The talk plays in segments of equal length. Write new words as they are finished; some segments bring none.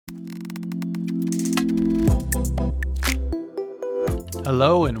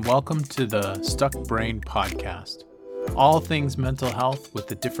Hello and welcome to the Stuck Brain Podcast. All things mental health with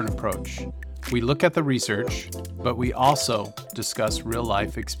a different approach. We look at the research, but we also discuss real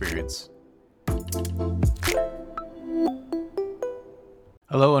life experience.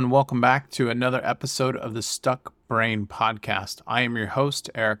 Hello and welcome back to another episode of the Stuck Brain Podcast. I am your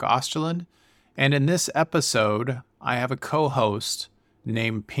host, Eric Osterland, and in this episode, I have a co-host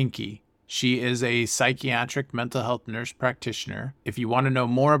named Pinky. She is a psychiatric mental health nurse practitioner. If you want to know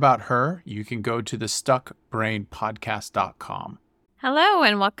more about her, you can go to thestuckbrainpodcast.com. Hello,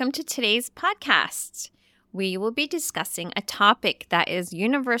 and welcome to today's podcast. We will be discussing a topic that is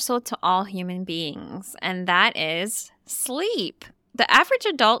universal to all human beings, and that is sleep. The average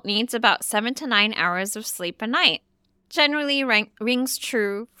adult needs about 7 to 9 hours of sleep a night. Generally rings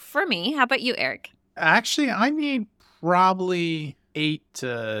true for me. How about you, Eric? Actually, I need probably 8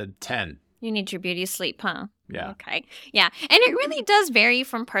 to 10. You need your beauty sleep, huh? Yeah. Okay. Yeah. And it really does vary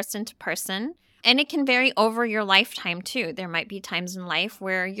from person to person. And it can vary over your lifetime, too. There might be times in life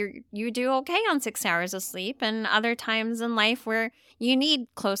where you do okay on 6 hours of sleep, and other times in life where you need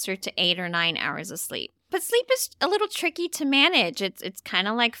closer to 8 or 9 hours of sleep. But sleep is a little tricky to manage. It's kind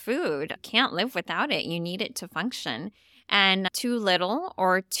of like food. You can't live without it. You need it to function. And too little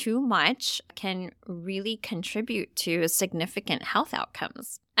or too much can really contribute to significant health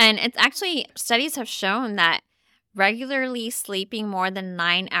outcomes. And it's actually, studies have shown that regularly sleeping more than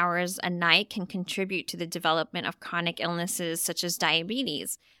 9 hours a night can contribute to the development of chronic illnesses such as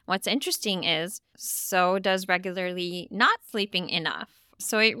diabetes. What's interesting is, so does regularly not sleeping enough.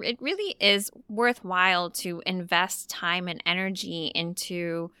 So it really is worthwhile to invest time and energy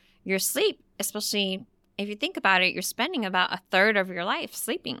into your sleep, especially if you think about it, you're spending about a third of your life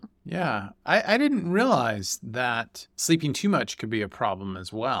sleeping. Yeah, I didn't realize that sleeping too much could be a problem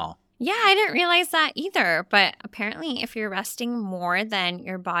as well. Yeah, I didn't realize that either. But apparently, if you're resting more than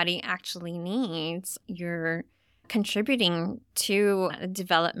your body actually needs, you're contributing to the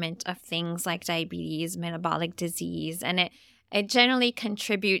development of things like diabetes, metabolic disease, and it generally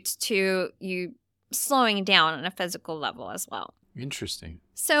contributes to you slowing down on a physical level as well. Interesting.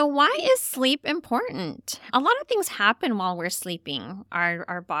 So why is sleep important? A lot of things happen while we're sleeping.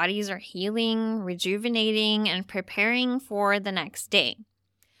 Our bodies are healing, rejuvenating, and preparing for the next day.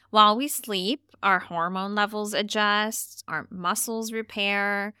 While we sleep, our hormone levels adjust, our muscles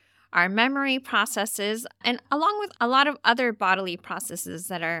repair, our memory processes, and along with a lot of other bodily processes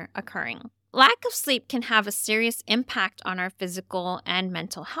that are occurring. Lack of sleep can have a serious impact on our physical and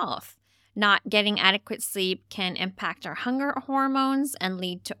mental health. Not getting adequate sleep can impact our hunger hormones and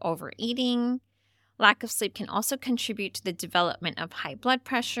lead to overeating. Lack of sleep can also contribute to the development of high blood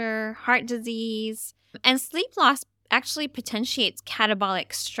pressure, heart disease, and sleep loss actually potentiates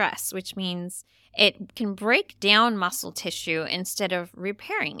catabolic stress, which means it can break down muscle tissue instead of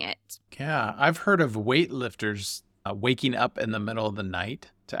repairing it. Yeah, I've heard of weightlifters waking up in the middle of the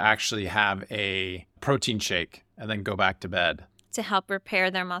night to actually have a protein shake and then go back to bed. To help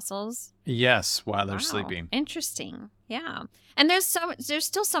repair their muscles? Yes, while they're sleeping. Interesting. Yeah. And there's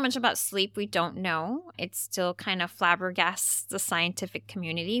still so much about sleep we don't know. It still kind of flabbergasts the scientific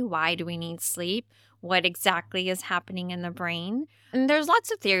community. Why do we need sleep? What exactly is happening in the brain? And there's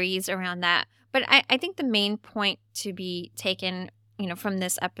lots of theories around that. But I think the main point to be taken, from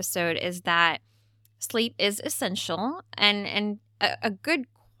this episode is that sleep is essential, and a good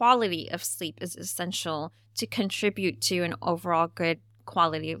quality of sleep is essential to contribute to an overall good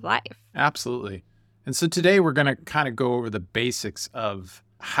quality of life. Absolutely. And so today we're going to kind of go over the basics of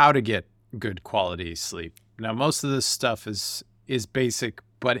how to get good quality sleep. Now, most of this stuff is basic,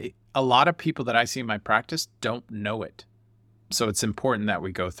 but a lot of people that I see in my practice don't know it. So it's important that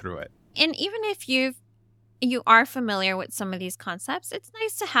we go through it. And even if you are familiar with some of these concepts, it's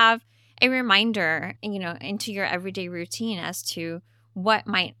nice to have a reminder, into your everyday routine as to what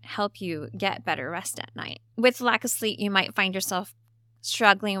might help you get better rest at night. With lack of sleep, you might find yourself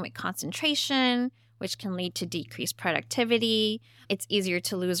struggling with concentration, which can lead to decreased productivity. It's easier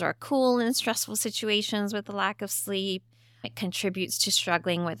to lose our cool in stressful situations with the lack of sleep. It contributes to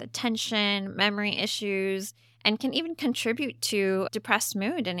struggling with attention, memory issues, and can even contribute to depressed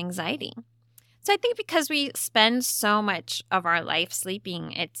mood and anxiety. So I think because we spend so much of our life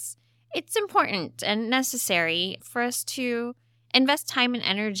sleeping, it's important and necessary for us to invest time and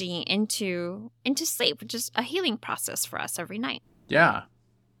energy into sleep, which is a healing process for us every night. Yeah.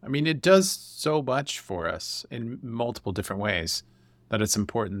 I mean, it does so much for us in multiple different ways that it's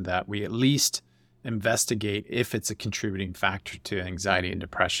important that we at least investigate if it's a contributing factor to anxiety and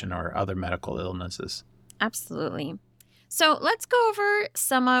depression or other medical illnesses. Absolutely. So let's go over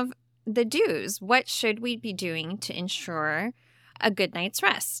some of the do's. What should we be doing to ensure a good night's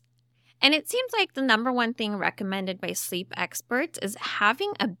rest. And it seems like the number one thing recommended by sleep experts is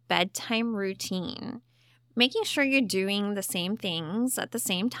having a bedtime routine, making sure you're doing the same things at the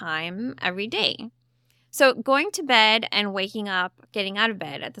same time every day. So going to bed and waking up, getting out of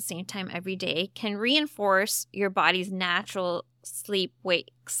bed at the same time every day can reinforce your body's natural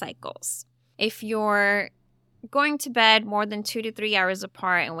sleep-wake cycles. If you're going to bed more than 2 to 3 hours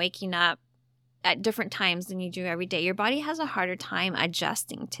apart and waking up at different times than you do every day, your body has a harder time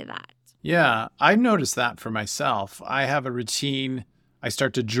adjusting to that. Yeah, I noticed that for myself. I have a routine. I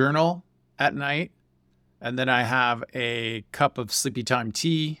start to journal at night, and then I have a cup of sleepy time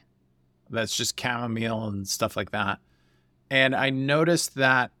tea that's just chamomile and stuff like that. And I noticed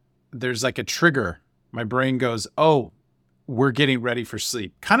that there's like a trigger. My brain goes, oh, we're getting ready for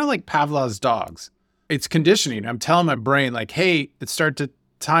sleep. Kind of like Pavlov's dogs. It's conditioning. I'm telling my brain like, hey, it's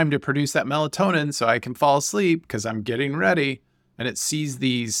time to produce that melatonin so I can fall asleep because I'm getting ready. And it sees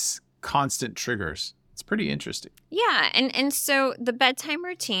these constant triggers. It's pretty interesting. Yeah. And so the bedtime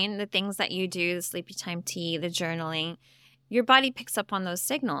routine, the things that you do, the sleepy time tea, the journaling, your body picks up on those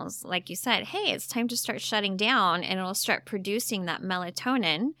signals. Like you said, hey, it's time to start shutting down, and it'll start producing that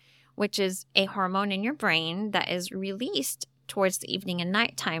melatonin, which is a hormone in your brain that is released towards the evening and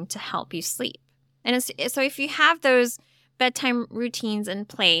nighttime to help you sleep. And so if you have those bedtime routines in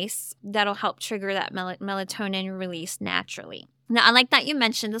place, that'll help trigger that melatonin release naturally. Now, I like that you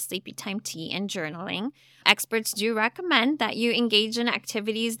mentioned the sleepy time tea and journaling. Experts do recommend that you engage in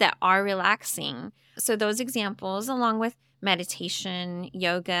activities that are relaxing. So those examples, along with meditation,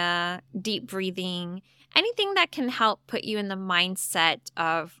 yoga, deep breathing, anything that can help put you in the mindset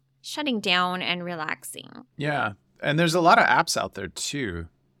of shutting down and relaxing. Yeah. And there's a lot of apps out there too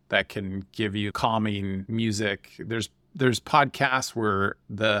that can give you calming music. There's podcasts where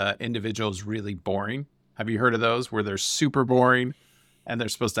the individual is really boring. Have you heard of those where they're super boring and they're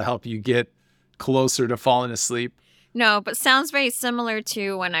supposed to help you get closer to falling asleep? No, but sounds very similar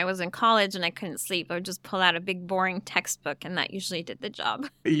to when I was in college and I couldn't sleep. I would just pull out a big boring textbook, and that usually did the job.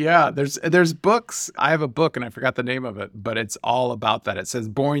 Yeah, there's books. I have a book and I forgot the name of it, but it's all about that. It says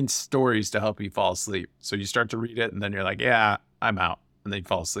boring stories to help you fall asleep. So you start to read it and then you're like, yeah, I'm out. And then you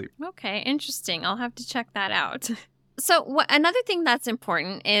fall asleep. Okay, interesting. I'll have to check that out. So another thing that's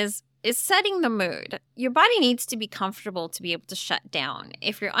important is setting the mood. Your body needs to be comfortable to be able to shut down.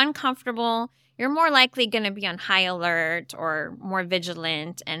 If you're uncomfortable, you're more likely going to be on high alert or more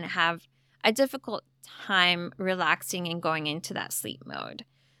vigilant and have a difficult time relaxing and going into that sleep mode.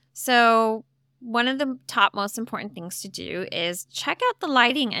 So one of the top most important things to do is check out the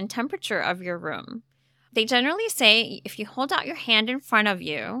lighting and temperature of your room. They generally say if you hold out your hand in front of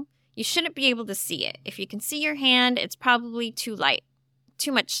you, you shouldn't be able to see it. If you can see your hand, it's probably too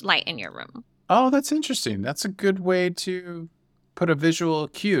much light in your room. Oh, that's interesting. That's a good way to put a visual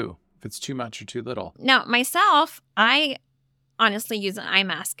cue if it's too much or too little. Now, myself, I honestly use an eye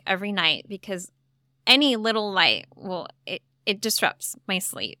mask every night because any little light it disrupts my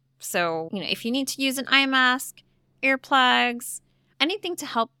sleep. So, if you need to use an eye mask, earplugs, anything to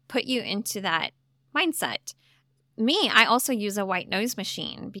help put you into that mindset. I also use a white noise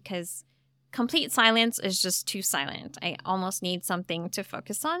machine because complete silence is just too silent. I almost need something to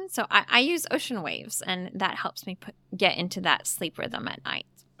focus on. So I use ocean waves, and that helps me get into that sleep rhythm at night.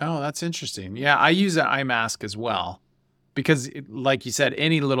 Oh, that's interesting. Yeah, I use an eye mask as well because, like you said,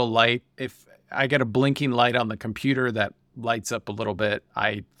 any little light, if I get a blinking light on the computer that lights up a little bit,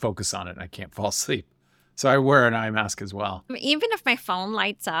 I focus on it and I can't fall asleep. So I wear an eye mask as well. Even if my phone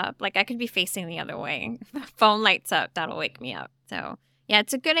lights up, like I could be facing the other way. If the phone lights up, that'll wake me up. So yeah,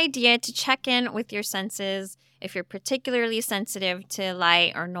 it's a good idea to check in with your senses. If you're particularly sensitive to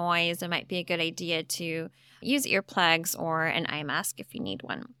light or noise, it might be a good idea to use earplugs or an eye mask if you need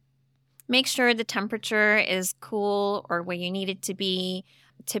one. Make sure the temperature is cool or where you need it to be.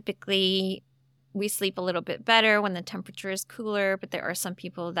 Typically, we sleep a little bit better when the temperature is cooler, but there are some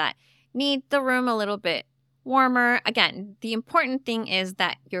people that need the room a little bit warmer. Again, the important thing is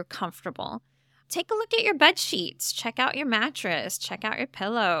that you're comfortable. Take a look at your bed sheets. Check out your mattress. Check out your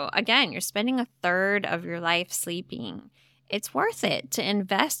pillow. Again, you're spending a third of your life sleeping. It's worth it to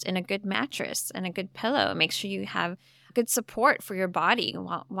invest in a good mattress and a good pillow. Make sure you have good support for your body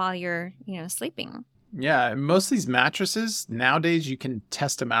while you're, sleeping. Yeah, most of these mattresses nowadays you can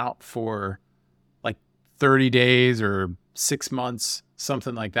test them out for like 30 days or 6 months,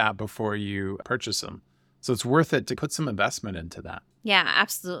 something like that before you purchase them. So it's worth it to put some investment into that. Yeah,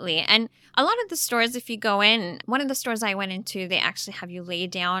 absolutely. And a lot of the stores, if you go in, one of the stores I went into, they actually have you lay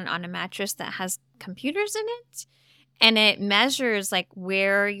down on a mattress that has computers in it. And it measures like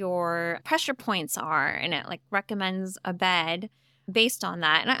where your pressure points are. And it like recommends a bed based on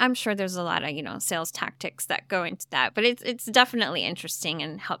that. And I'm sure there's a lot of, sales tactics that go into that, but it's definitely interesting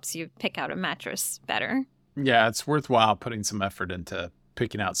and helps you pick out a mattress better. Yeah, it's worthwhile putting some effort into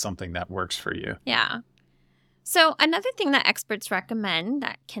picking out something that works for you. Yeah. So another thing that experts recommend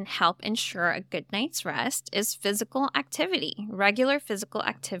that can help ensure a good night's rest is physical activity. Regular physical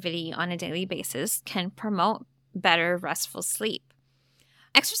activity on a daily basis can promote better restful sleep.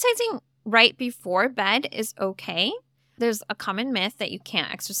 Exercising right before bed is okay. There's a common myth that you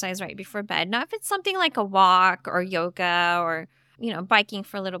can't exercise right before bed. Now, if it's something like a walk or yoga or, biking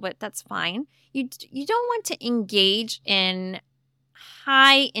for a little bit, that's fine. You don't want to engage in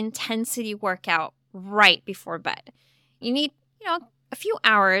high intensity workout right before bed. You need, a few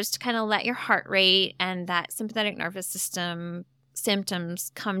hours to kind of let your heart rate and that sympathetic nervous system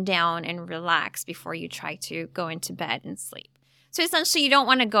symptoms come down and relax before you try to go into bed and sleep. So essentially, you don't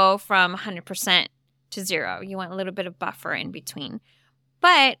want to go from 100% to 0. You want a little bit of buffer in between.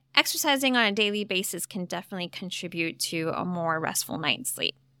 But exercising on a daily basis can definitely contribute to a more restful night's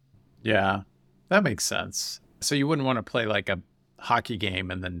sleep. Yeah, that makes sense. So you wouldn't want to play like a hockey game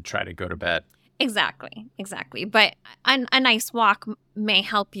and then try to go to bed. Exactly. But a nice walk may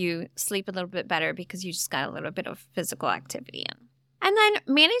help you sleep a little bit better because you just got a little bit of physical activity in. And then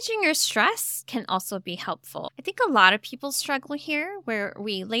managing your stress can also be helpful. I think a lot of people struggle here where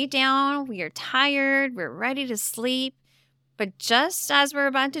we lay down, we are tired, we're ready to sleep. But just as we're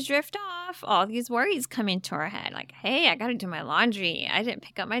about to drift off, all these worries come into our head. Like, hey, I got to do my laundry. I didn't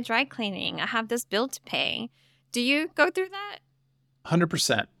pick up my dry cleaning. I have this bill to pay. Do you go through that?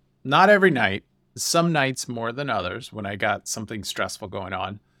 100%. Not every night. Some nights more than others when I got something stressful going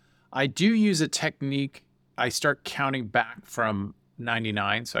on. I do use a technique. I start counting back from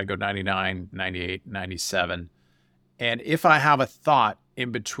 99. So I go 99, 98, 97. And if I have a thought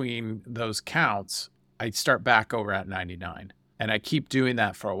in between those counts, I start back over at 99. And I keep doing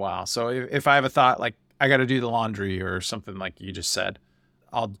that for a while. So if I have a thought like I got to do the laundry or something like you just said,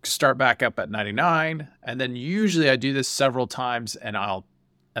 I'll start back up at 99. And then usually I do this several times and I'll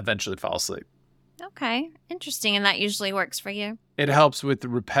eventually fall asleep. Okay, interesting. And that usually works for you? It helps with the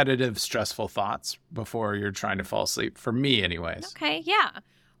repetitive, stressful thoughts before you're trying to fall asleep, for me anyways. Okay, yeah.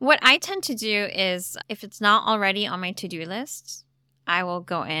 What I tend to do is if it's not already on my to-do list, I will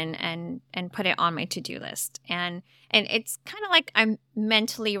go in and put it on my to-do list. And it's kind of like I'm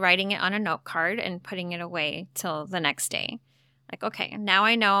mentally writing it on a note card and putting it away till the next day. Like, okay, now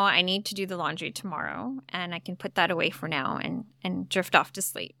I know I need to do the laundry tomorrow, and I can put that away for now and drift off to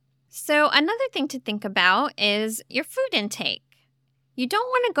sleep. So another thing to think about is your food intake. You don't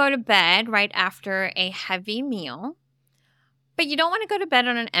want to go to bed right after a heavy meal, but you don't want to go to bed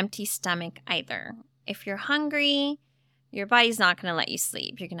on an empty stomach either. If you're hungry, your body's not going to let you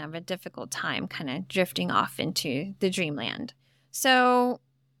sleep. You're going to have a difficult time kind of drifting off into the dreamland. So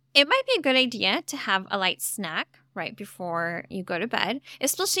it might be a good idea to have a light snack right before you go to bed,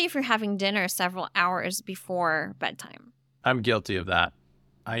 especially if you're having dinner several hours before bedtime. I'm guilty of that.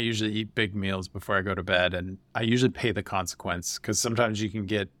 I usually eat big meals before I go to bed, and I usually pay the consequence because sometimes you can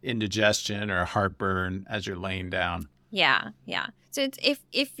get indigestion or heartburn as you're laying down. Yeah. So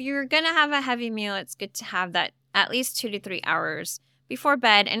if you're going to have a heavy meal, it's good to have that at least 2 to 3 hours before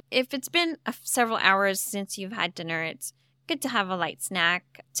bed. And if it's been several hours since you've had dinner, it's good to have a light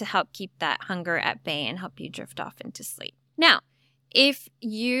snack to help keep that hunger at bay and help you drift off into sleep. Now, if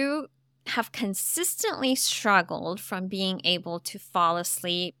you have consistently struggled from being able to fall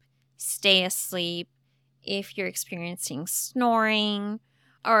asleep, stay asleep, if you're experiencing snoring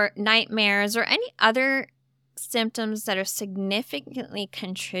or nightmares or any other symptoms that are significantly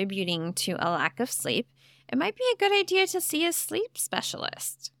contributing to a lack of sleep, it might be a good idea to see a sleep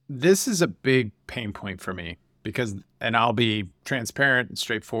specialist. This is a big pain point for me because, and I'll be transparent and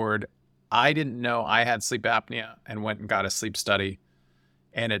straightforward, I didn't know I had sleep apnea and went and got a sleep study.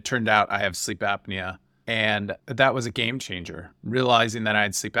 And it turned out I have sleep apnea. And that was a game changer. Realizing that I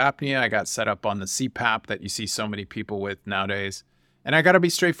had sleep apnea, I got set up on the CPAP that you see so many people with nowadays. And I got to be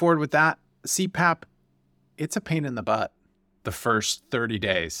straightforward with that. CPAP, it's a pain in the butt the first 30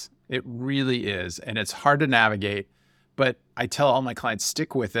 days. It really is. And it's hard to navigate. But I tell all my clients,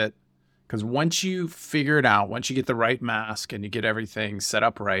 stick with it. Because once you figure it out, once you get the right mask and you get everything set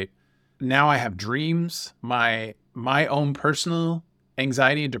up right, now I have dreams. My own personal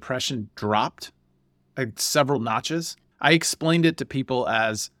anxiety and depression dropped several notches. I explained it to people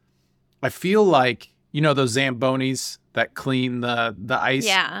as I feel like, those Zambonis that clean the ice.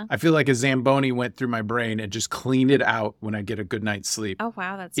 Yeah. I feel like a Zamboni went through my brain and just cleaned it out when I get a good night's sleep. Oh,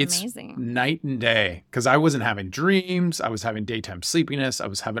 wow. That's amazing. Night and day because I wasn't having dreams. I was having daytime sleepiness. I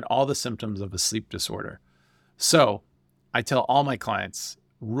was having all the symptoms of a sleep disorder. So I tell all my clients,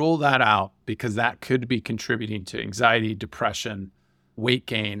 rule that out because that could be contributing to anxiety, depression, weight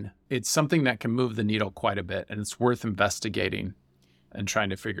gain. It's something that can move the needle quite a bit, and it's worth investigating and trying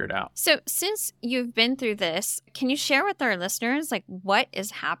to figure it out. So since you've been through this, can you share with our listeners, like, what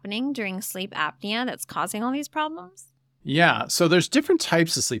is happening during sleep apnea that's causing all these problems? Yeah. So there's different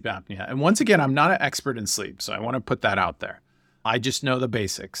types of sleep apnea. And once again, I'm not an expert in sleep, so I want to put that out there. I just know the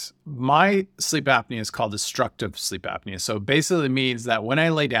basics. My sleep apnea is called obstructive sleep apnea. So it basically means that when I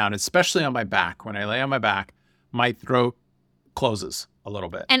lay down, especially on my back, when I lay on my back, my throat closes a little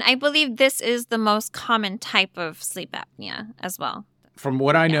bit. And I believe this is the most common type of sleep apnea as well. From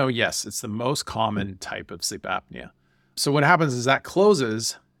what I know, yes, it's the most common type of sleep apnea. So what happens is that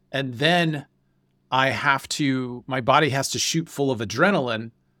closes, and then my body has to shoot full of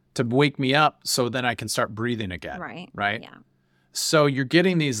adrenaline to wake me up so then I can start breathing again. Right? Yeah. So you're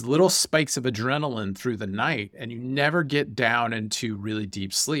getting these little spikes of adrenaline through the night, and you never get down into really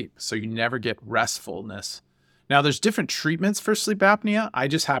deep sleep. So you never get restfulness. Now, there's different treatments for sleep apnea. I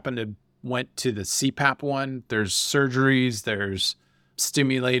just happened to went to the CPAP one. There's surgeries. There's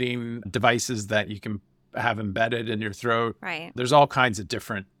stimulating devices that you can have embedded in your throat. Right. There's all kinds of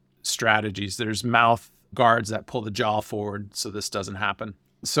different strategies. There's mouth guards that pull the jaw forward so this doesn't happen.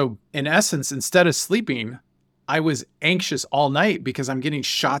 So in essence, instead of sleeping, I was anxious all night because I'm getting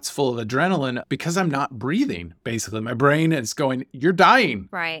shots full of adrenaline because I'm not breathing. Basically, my brain is going, you're dying.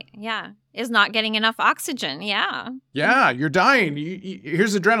 Right. Yeah. Is not getting enough oxygen. Yeah. Yeah, you're dying.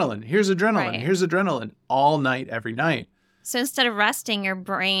 Here's adrenaline. Here's adrenaline. Right. Here's adrenaline all night, every night. So instead of resting, your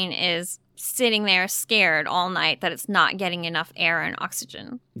brain is sitting there scared all night that it's not getting enough air and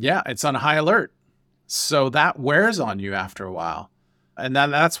oxygen. Yeah, it's on high alert. So that wears on you after a while. And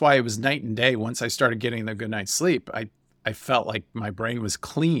that's why it was night and day. Once I started getting the good night's sleep, I felt like my brain was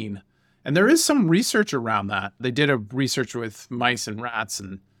clean. And there is some research around that. They did a research with mice and rats,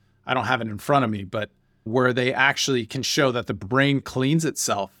 and I don't have it in front of me, but where they actually can show that the brain cleans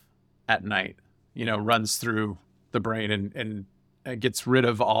itself at night, runs through the brain and gets rid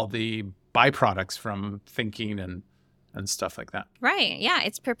of all the byproducts from thinking and stuff like that. Right. Yeah.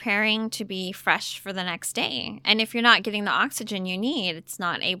 It's preparing to be fresh for the next day. And if you're not getting the oxygen you need, it's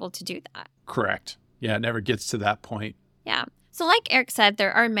not able to do that. Correct. Yeah. It never gets to that point. Yeah. So like Eric said,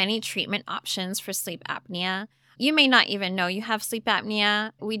 there are many treatment options for sleep apnea. You may not even know you have sleep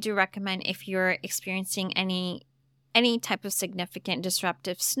apnea. We do recommend if you're experiencing any type of significant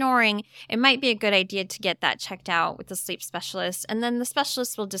disruptive snoring, it might be a good idea to get that checked out with the sleep specialist. And then the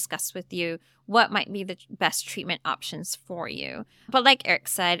specialist will discuss with you what might be the best treatment options for you. But like Eric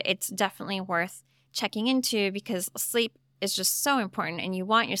said, it's definitely worth checking into because sleep is just so important and you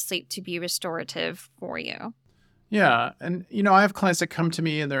want your sleep to be restorative for you. Yeah. And, I have clients that come to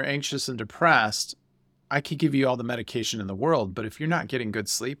me and they're anxious and depressed. I could give you all the medication in the world, but if you're not getting good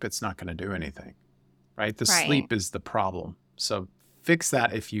sleep, it's not going to do anything. Right? The sleep is the problem. So fix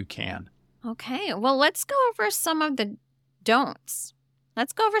that if you can. Okay. Well, let's go over some of the don'ts.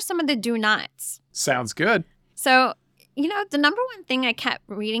 Let's go over some of the do nots. Sounds good. So, the number one thing I kept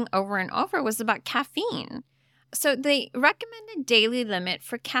reading over and over was about caffeine. So the recommended daily limit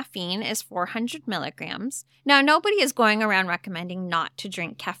for caffeine is 400 milligrams. Now, nobody is going around recommending not to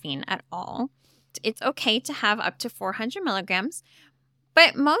drink caffeine at all. It's okay to have up to 400 milligrams.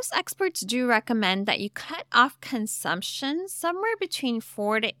 But most experts do recommend that you cut off consumption somewhere between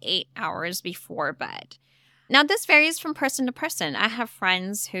 4 to 8 hours before bed. Now, this varies from person to person. I have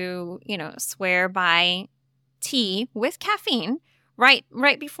friends who, swear by tea with caffeine right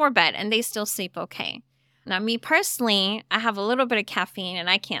before bed, and they still sleep okay. Now, me personally, I have a little bit of caffeine, and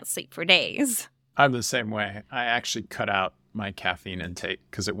I can't sleep for days. I'm the same way. I actually cut out my caffeine intake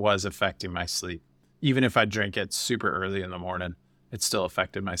because it was affecting my sleep. Even if I drink it super early in the morning, it still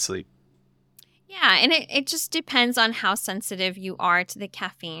affected my sleep. Yeah, and it just depends on how sensitive you are to the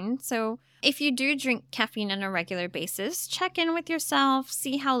caffeine. So if you do drink caffeine on a regular basis, check in with yourself,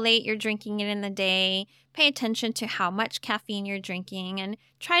 see how late you're drinking it in the day, pay attention to how much caffeine you're drinking, and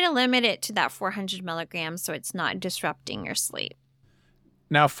try to limit it to that 400 milligrams so it's not disrupting your sleep.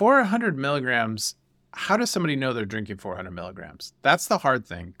 Now, 400 milligrams, how does somebody know they're drinking 400 milligrams? That's the hard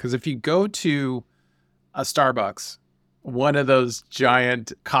thing, because if you go to a Starbucks, one of those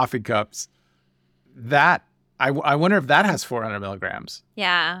giant coffee cups, that I wonder if that has 400 milligrams.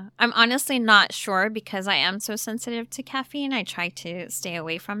 Yeah, I'm honestly not sure because I am so sensitive to caffeine. I try to stay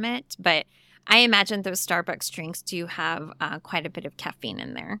away from it, but I imagine those Starbucks drinks do have quite a bit of caffeine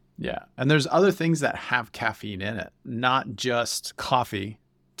in there. Yeah, and there's other things that have caffeine in it, not just coffee.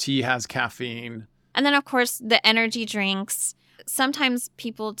 Tea has caffeine. And then, of course, the energy drinks. sometimes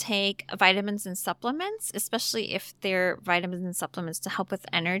people take vitamins and supplements, especially if they're vitamins and supplements to help with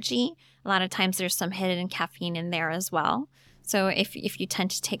energy. A lot of times there's some hidden caffeine in there as well. So if you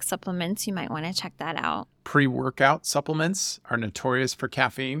tend to take supplements, you might want to check that out. Pre-workout supplements are notorious for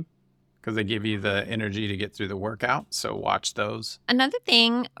caffeine because they give you the energy to get through the workout. So watch those. Another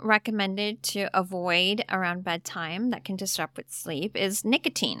thing recommended to avoid around bedtime that can disrupt with sleep is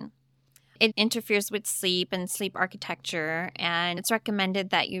nicotine. It interferes with sleep and sleep architecture, and it's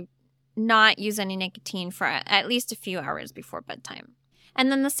recommended that you not use any nicotine for at least a few hours before bedtime.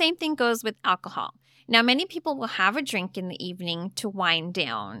 And then the same thing goes with alcohol. Now, many people will have a drink in the evening to wind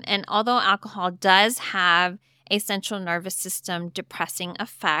down, and although alcohol does have a central nervous system depressing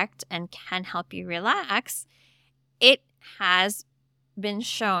effect and can help you relax, it has been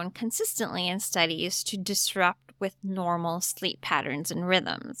shown consistently in studies to disrupt with normal sleep patterns and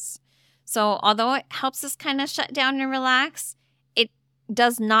rhythms. So although it helps us kind of shut down and relax, it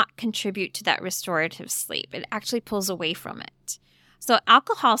does not contribute to that restorative sleep. It actually pulls away from it. So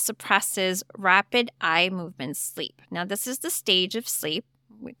alcohol suppresses rapid eye movement sleep. Now, this is the stage of sleep,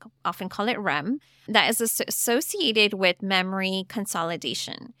 we often call it REM, that is associated with memory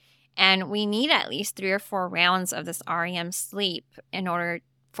consolidation. And we need at least 3 or 4 rounds of this REM sleep in order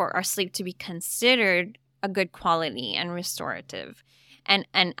for our sleep to be considered a good quality and restorative. And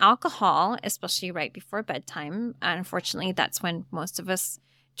alcohol, especially right before bedtime, unfortunately, that's when most of us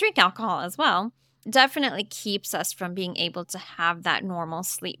drink alcohol as well, definitely keeps us from being able to have that normal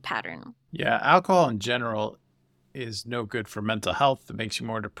sleep pattern. Yeah, alcohol in general is no good for mental health. It makes you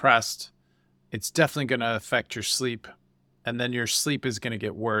more depressed. It's definitely going to affect your sleep. And then your sleep is going to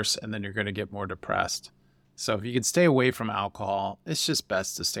get worse, and then you're going to get more depressed. So if you can stay away from alcohol, it's just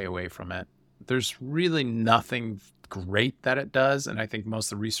best to stay away from it. There's really nothing great that it does, and I think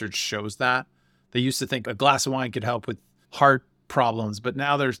most of the research shows that. They used to think a glass of wine could help with heart problems, but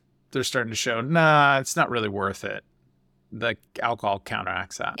now they're starting to show, nah, it's not really worth it. The alcohol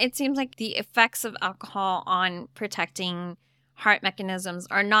counteracts that. It seems like the effects of alcohol on protecting heart mechanisms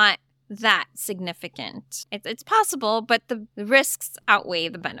are not that significant. It's possible, but the risks outweigh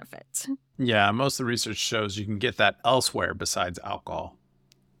the benefits. Yeah, most of the research shows you can get that elsewhere besides alcohol.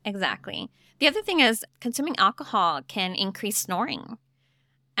 Exactly. The other thing is consuming alcohol can increase snoring.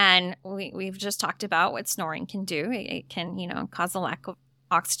 And we've just talked about what snoring can do. It can, cause a lack of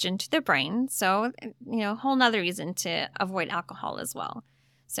oxygen to the brain. So, a whole nother reason to avoid alcohol as well.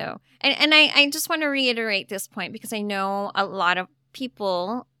 So, and I just want to reiterate this point because I know a lot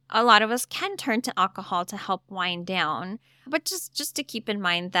of us can turn to alcohol to help wind down, but just to keep in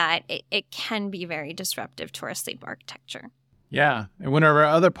mind that it can be very disruptive to our sleep architecture. Yeah. And one of our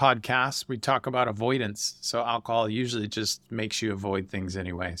other podcasts, we talk about avoidance. So alcohol usually just makes you avoid things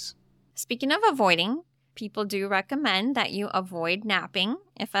anyways. Speaking of avoiding, people do recommend that you avoid napping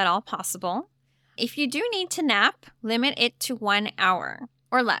if at all possible. If you do need to nap, limit it to 1 hour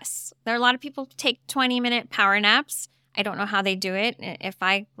or less. There are a lot of people who take 20-minute power naps. I don't know how they do it. If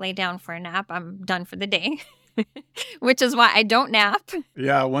I lay down for a nap, I'm done for the day. Which is why I don't nap.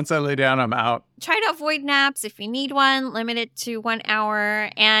 Yeah, once I lay down, I'm out. Try to avoid naps. If you need one, limit it to 1 hour,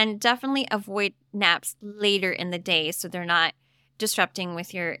 and definitely avoid naps later in the day so they're not disrupting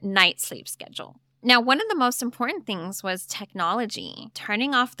with your night sleep schedule. Now, one of the most important things was technology.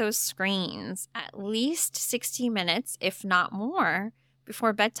 Turning off those screens at least 60 minutes, if not more,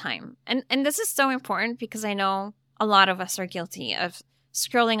 before bedtime. And this is so important because I know a lot of us are guilty of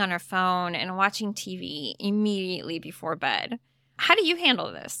scrolling on our phone and watching TV immediately before bed. How do you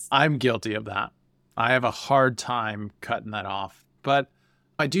handle this? I'm guilty of that. I have a hard time cutting that off. But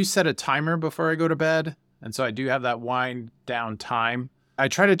I do set a timer before I go to bed. And so I do have that wind down time. I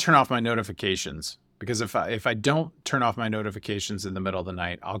try to turn off my notifications because if I don't turn off my notifications in the middle of the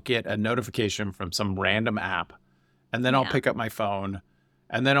night, I'll get a notification from some random app. And then I'll pick up my phone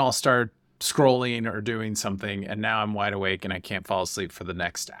and then I'll start scrolling or doing something, and now I'm wide awake and I can't fall asleep for the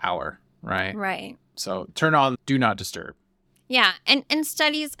next hour, right? Right. So turn on Do Not Disturb. Yeah, and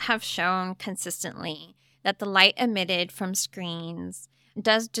studies have shown consistently that the light emitted from screens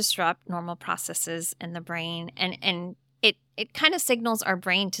does disrupt normal processes in the brain, and it kind of signals our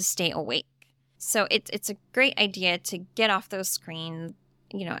brain to stay awake. So it's a great idea to get off those screens,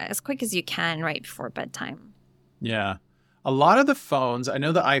 as quick as you can right before bedtime. Yeah. A lot of the phones, I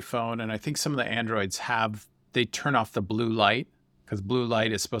know the iPhone and I think some of the Androids they turn off the blue light because blue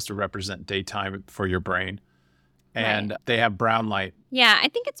light is supposed to represent daytime for your brain. and they have brown light. Yeah, I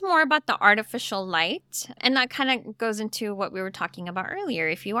think it's more about the artificial light. And that kind of goes into what we were talking about earlier.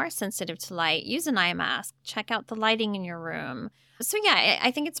 If you are sensitive to light, use an eye mask. Check out the lighting in your room. So yeah,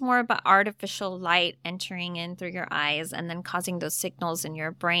 I think it's more about artificial light entering in through your eyes and then causing those signals in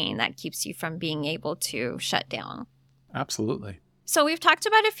your brain that keeps you from being able to shut down. Absolutely. So we've talked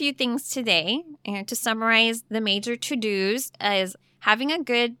about a few things today. And to summarize, the major to-dos is having a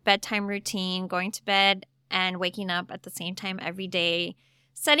good bedtime routine, going to bed and waking up at the same time every day,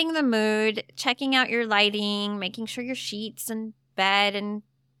 setting the mood, checking out your lighting, making sure your sheets and bed and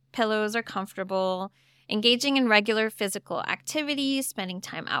pillows are comfortable, engaging in regular physical activities, spending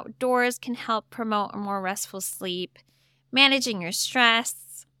time outdoors can help promote a more restful sleep, managing your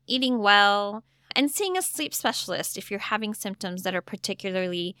stress, eating well, and seeing a sleep specialist if you're having symptoms that are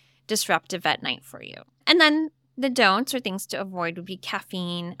particularly disruptive at night for you. And then the don'ts or things to avoid would be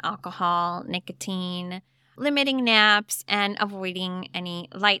caffeine, alcohol, nicotine, limiting naps, and avoiding any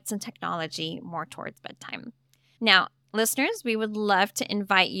lights and technology more towards bedtime. Now, listeners, we would love to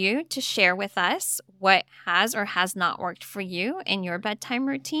invite you to share with us what has or has not worked for you in your bedtime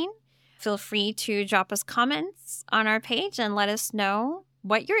routine. Feel free to drop us comments on our page and let us know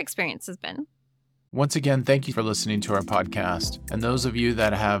what your experience has been. Once again, thank you for listening to our podcast. And those of you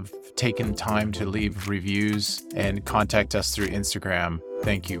that have taken time to leave reviews and contact us through Instagram,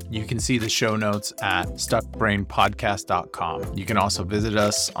 thank you. You can see the show notes at stuckbrainpodcast.com. You can also visit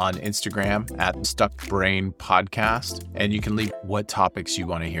us on Instagram at stuckbrainpodcast, and you can leave what topics you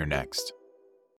want to hear next.